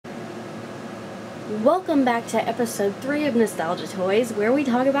Welcome back to episode 3 of Nostalgia Toys, where we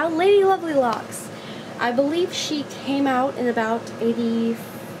talk about Lady Lovelylocks. I believe she came out in about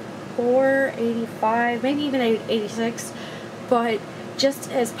 84, 85, maybe even 86, but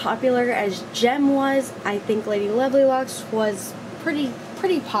just as popular as Jem was, I think Lady Lovelylocks was pretty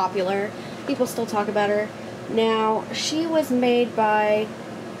popular. People still talk about her. Now, she was made by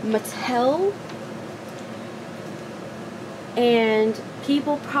Mattel, and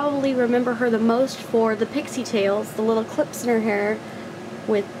people probably remember her the most for the pixie tails, the little clips in her hair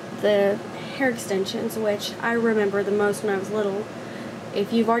with the hair extensions, which I remember the most when I was little.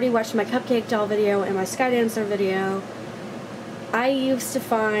 If you've already watched my Cupcake Doll video and my Skydancer video, I used to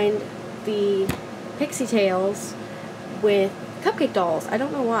find the pixie tails with Cupcake Dolls. I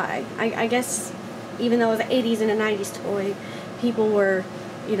don't know why. I guess even though it was an 80s and a 90s toy, people were,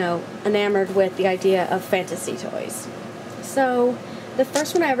 enamored with the idea of fantasy toys. So, the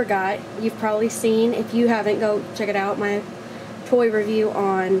first one I ever got, you've probably seen. If you haven't, go check it out, my toy review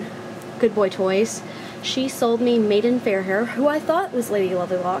on Good Boy Toys. She sold me Maiden Fairhair, who I thought was Lady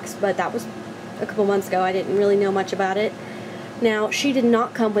Lovelylocks, but that was a couple months ago. I didn't really know much about it. Now, she did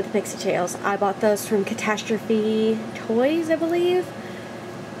not come with the pixie tails. I bought those from Catastrophe Toys, I believe.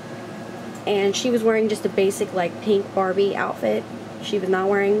 And she was wearing just a basic, pink Barbie outfit. She was not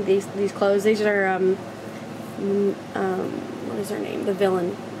wearing these clothes. These are, what is her name? The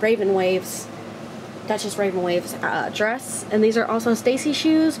villain, Ravenwave's, Duchess Ravenwave's dress. And these are also Stacy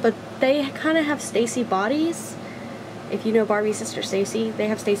shoes, but they kind of have Stacy bodies. If you know Barbie's sister Stacy, they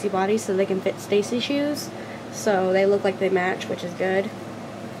have Stacy bodies so they can fit Stacy shoes. So they look like they match, which is good.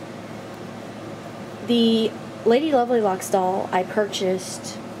 The Lady Lovelylocks doll I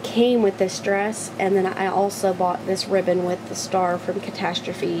purchased came with this dress, and then I also bought this ribbon with the star from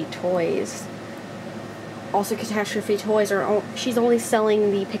Catastrophe Toys. Also, Catastrophe Toys she's only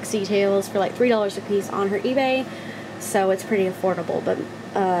selling the pixie tails for like $3 a piece on her eBay, so it's pretty affordable. But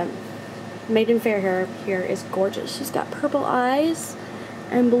Maiden Fairhair here is gorgeous. She's got purple eyes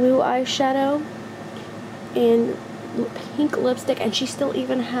and blue eyeshadow and pink lipstick, and she still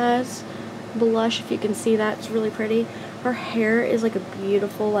even has blush, if you can see that. It's really pretty. Her hair is like a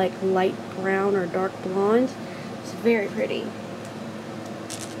beautiful light brown or dark blonde. It's very pretty.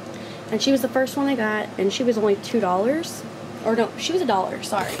 And she was the first one I got, and she was only $2. Or no, she was $1,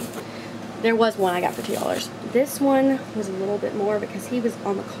 sorry. There was one I got for $2. This one was a little bit more because he was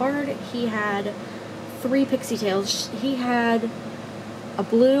on the card. He had 3 pixie tails. He had a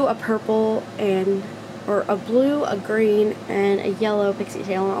blue, a purple, or a blue, a green, and a yellow pixie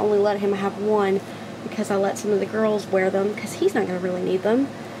tail. And I only let him have one because I let some of the girls wear them because he's not going to really need them.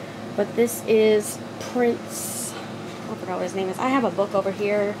 But this is Prince, I forgot what his name is. I have a book over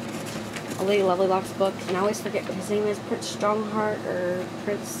here, a Lady Lovelylocks book, and I always forget what his name is. Prince Strongheart or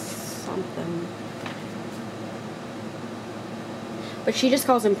Prince something. But she just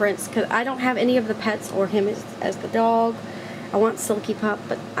calls him Prince because I don't have any of the pets or him as the dog. I want Silky Pup,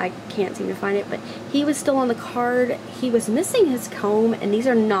 but I can't seem to find it. But he was still on the card. He was missing his comb, and these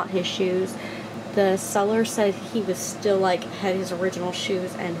are not his shoes. The seller said he was still had his original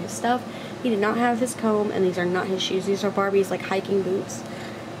shoes and his stuff. He did not have his comb, and these are not his shoes. These are Barbie's hiking boots.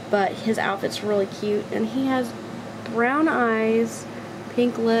 But his outfit's really cute, and he has brown eyes,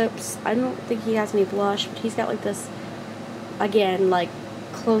 pink lips. I don't think he has any blush, but he's got this, again,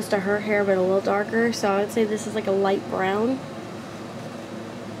 close to her hair, but a little darker. So I would say this is a light brown.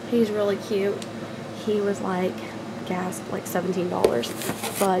 He's really cute. He was gasp,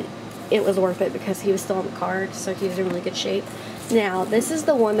 $17, but it was worth it because he was still on the card, so he was in really good shape. Now, this is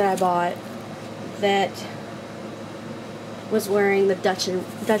the one that I bought that was wearing the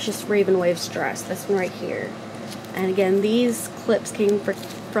Duchess Ravenwave's dress. This one right here. And again, these clips came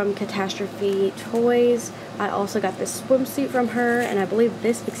from Catastrophe Toys. I also got this swimsuit from her, and I believe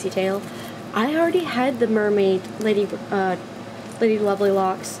this pixie tail. I already had the mermaid Lady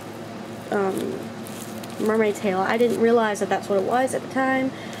Lovelylocks mermaid tail. I didn't realize that that's what it was at the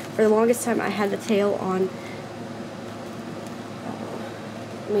time. For the longest time, I had the tail on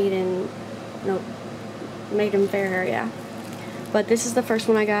Maiden Fairhair, yeah. But this is the first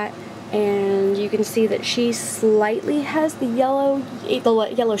one I got, and you can see that she slightly has the yellow.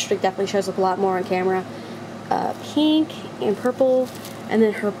 The yellow streak definitely shows up a lot more on camera. Pink and purple, and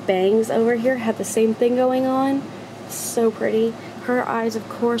then her bangs over here have the same thing going on. So pretty. Her eyes, of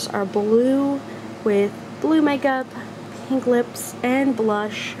course, are blue with blue makeup, pink lips, and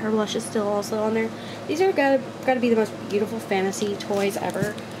blush. Her blush is still also on there. These are gotta be the most beautiful fantasy toys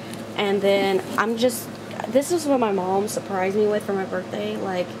ever. And then this is what my mom surprised me with for my birthday.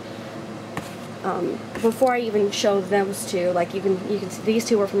 before I even showed those two, like you can see these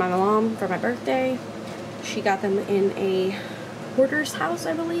two were for my mom for my birthday. She got them in a hoarder's house,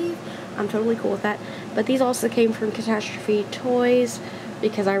 I believe. I'm totally cool with that. But these also came from Catastrophe Toys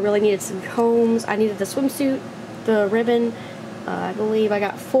because I really needed some combs. I needed the swimsuit, the ribbon. I believe I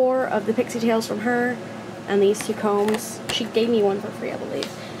got 4 of the Pixie Tails from her, and these 2 combs. She gave me one for free, I believe.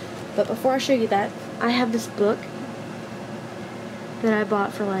 But before I show you that, I have this book that I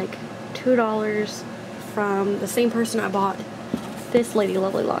bought for like $2 from the same person I bought this Lady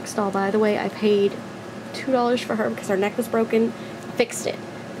Lovely Locks doll. By the way, I paid $2 for her because her neck was broken. Fixed it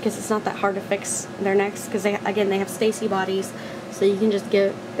because it's not that hard to fix their necks because they have Stacy bodies, so you can just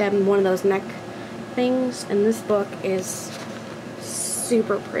give them one of those neck things. And this book is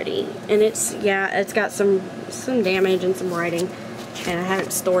super pretty, and it's got some damage and some writing, and I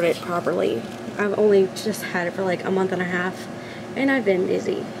haven't stored it properly. I've only just had it for like a month and a half, and I've been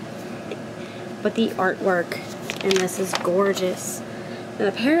busy. But the artwork in this is gorgeous. And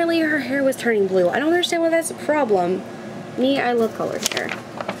apparently her hair was turning blue. I don't understand why that's a problem. Me, I love colored hair.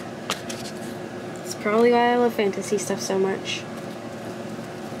 It's probably why I love fantasy stuff so much.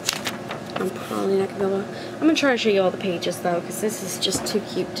 I'm probably not gonna be able to... I'm gonna try to show you all the pages though, because this is just too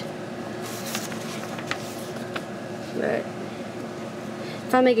cute. But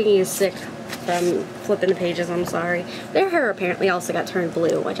if I'm making you sick from flipping the pages, I'm sorry. Their hair apparently also got turned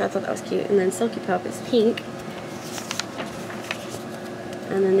blue, which I thought that was cute. And then Silky Pup is pink.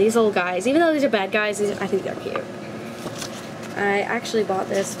 And then these old guys, even though these are bad guys, I think they're cute. I actually bought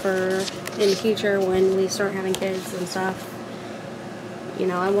this for in the future when we start having kids and stuff. You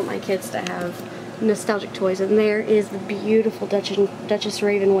know, I want my kids to have nostalgic toys. And there is the beautiful Duchess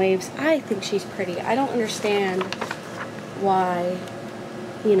Raven Waves. I think she's pretty. I don't understand why,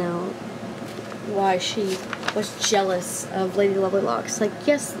 you know, why she was jealous of Lady Lovely Locks. Like,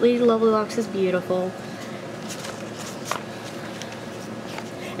 yes, Lady Lovely Locks is beautiful.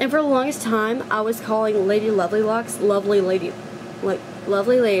 And for the longest time, I was calling Lady Lovely Locks Lovely Lady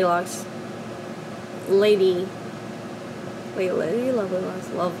Locks. Lady Lovely Locks.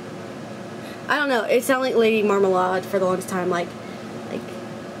 I don't know. It sounded like Lady Marmalade for the longest time. Like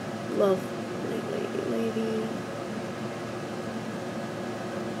love lady.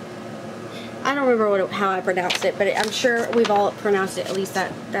 I don't remember how I pronounced it, but I'm sure we've all pronounced it at least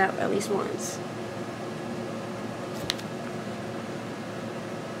at least once.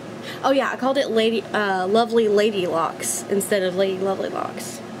 Oh yeah, I called it Lovely Lady Locks instead of Lady Lovely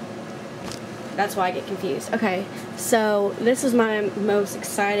Locks. That's why I get confused. Okay, so this is my most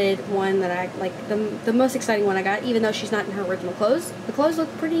excited one that I like, the most exciting one I got, even though she's not in her original clothes. The clothes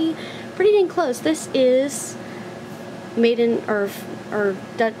look pretty dang close. This is Maiden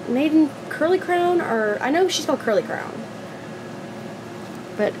Maiden Curly Crown, or I know she's called Curly Crown.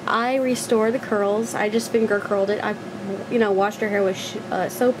 But I restored the curls. I just finger curled it. I, you know, washed her hair with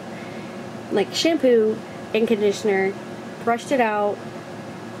soap, like shampoo and conditioner, brushed it out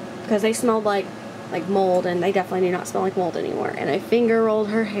because they smelled like mold, and they definitely do not smell like mold anymore. And I finger rolled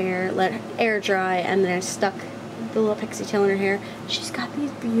her hair, let it air dry, and then I stuck the little pixie tail in her hair. She's got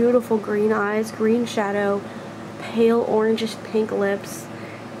these beautiful green eyes, green shadow, pale orangish pink lips,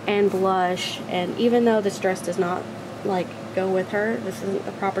 and blush. And even though this dress does not like go with her, this isn't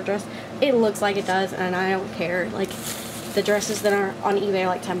the proper dress, it looks like it does, and I don't care. Like, the dresses that are on eBay are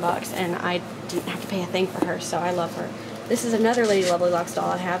like $10, and I didn't have to pay a thing for her, so I love her. This is another Lady Lovely Locks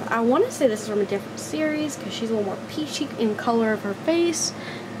doll I have. I want to say this is from a different series because she's a little more peachy in color of her face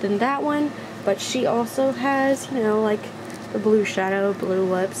than that one, but she also has, you know, like the blue shadow, blue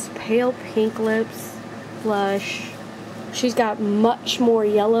lips, pale pink lips, blush. She's got much more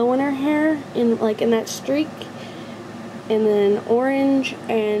yellow in her hair, in that streak, and then orange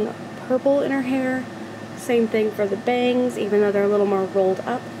and purple in her hair. Same thing for the bangs, even though they're a little more rolled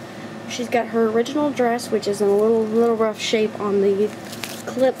up. She's got her original dress, which is in a little rough shape on the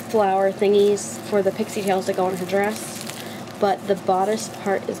clip flower thingies for the pixie tails that go on her dress. But the bodice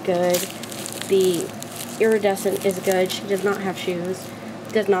part is good. The iridescent is good. She does not have shoes.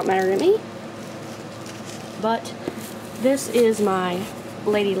 It does not matter to me. But this is my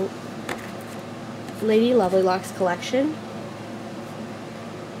Lady Lovely Locks collection.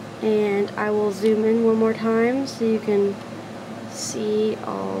 And I will zoom in one more time so you can see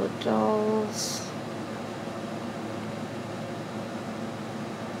all the dolls.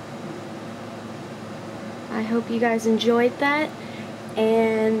 I hope you guys enjoyed that.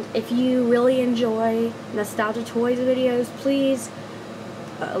 And if you really enjoy Nostalgia Toys videos, please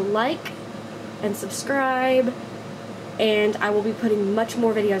like and subscribe and I will be putting much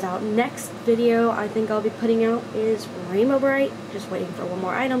more videos out. Next video I think I'll be putting out is Rainbow Brite. Just waiting for one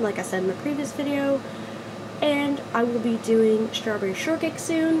more item, like I said in the previous video. And I will be doing Strawberry Shortcake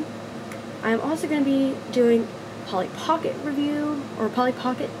soon. I'm also going to be doing Polly Pocket review, or Polly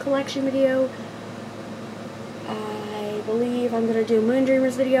Pocket collection video. I believe I'm going to do a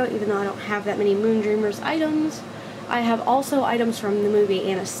Moondreamers video, even though I don't have that many Moondreamers items. I have also items from the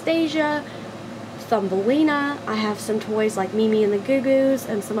movie Anastasia, Thumbelina. I have some toys like Mimi and the Goo Goos,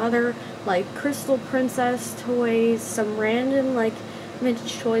 and some other like Crystal Princess toys, some random like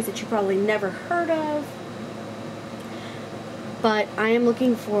vintage toys that you probably never heard of. But I am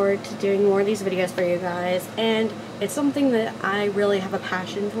looking forward to doing more of these videos for you guys, and it's something that I really have a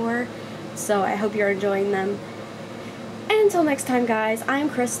passion for, so I hope you're enjoying them. And until next time guys, I'm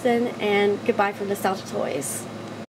Kristen, and goodbye from Nostalgia Toys.